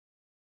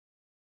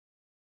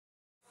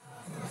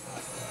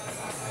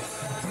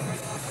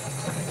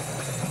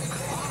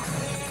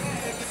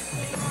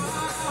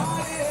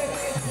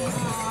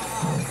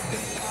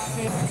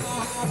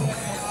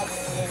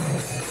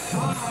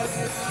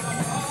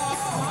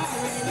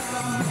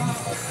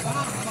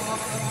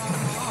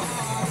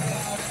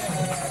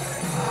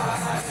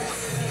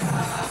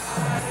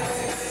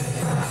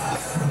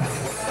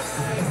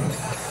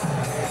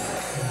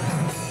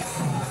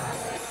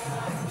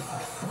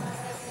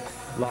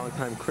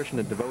longtime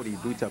Krishna devotee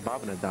Bhuta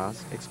Bhavana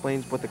Das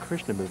explains what the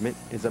Krishna movement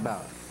is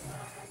about.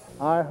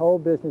 Our whole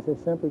business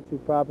is simply to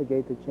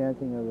propagate the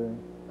chanting of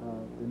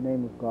the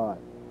name of God.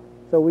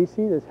 So we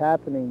see this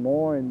happening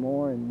more and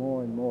more and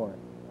more and more.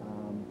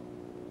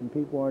 And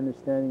people are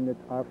understanding that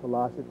our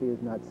philosophy is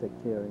not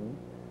sectarian,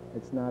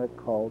 it's not a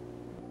cult.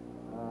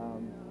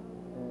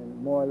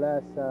 And more or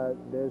less,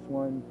 there's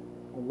one,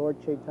 Lord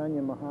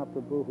Chaitanya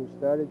Mahaprabhu, who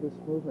started this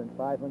movement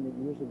 500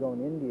 years ago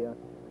in India,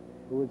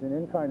 who was an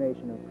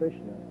incarnation of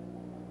Krishna.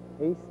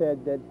 He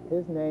said that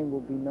his name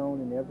will be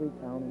known in every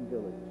town and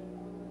village.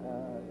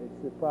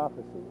 It's a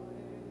prophecy.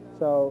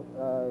 So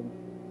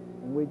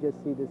and we just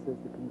see this as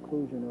the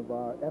conclusion of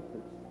our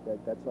efforts.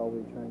 That's all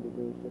we're trying to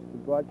do, is just to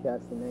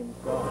broadcast the name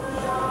of God.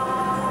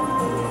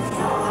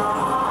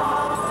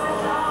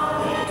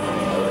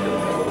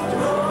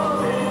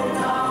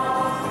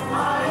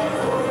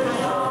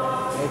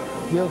 It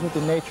deals with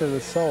the nature of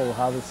the soul,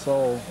 how the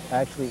soul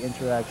actually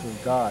interacts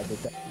with God. Hare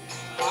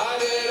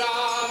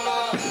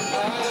Rama,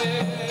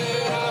 Hare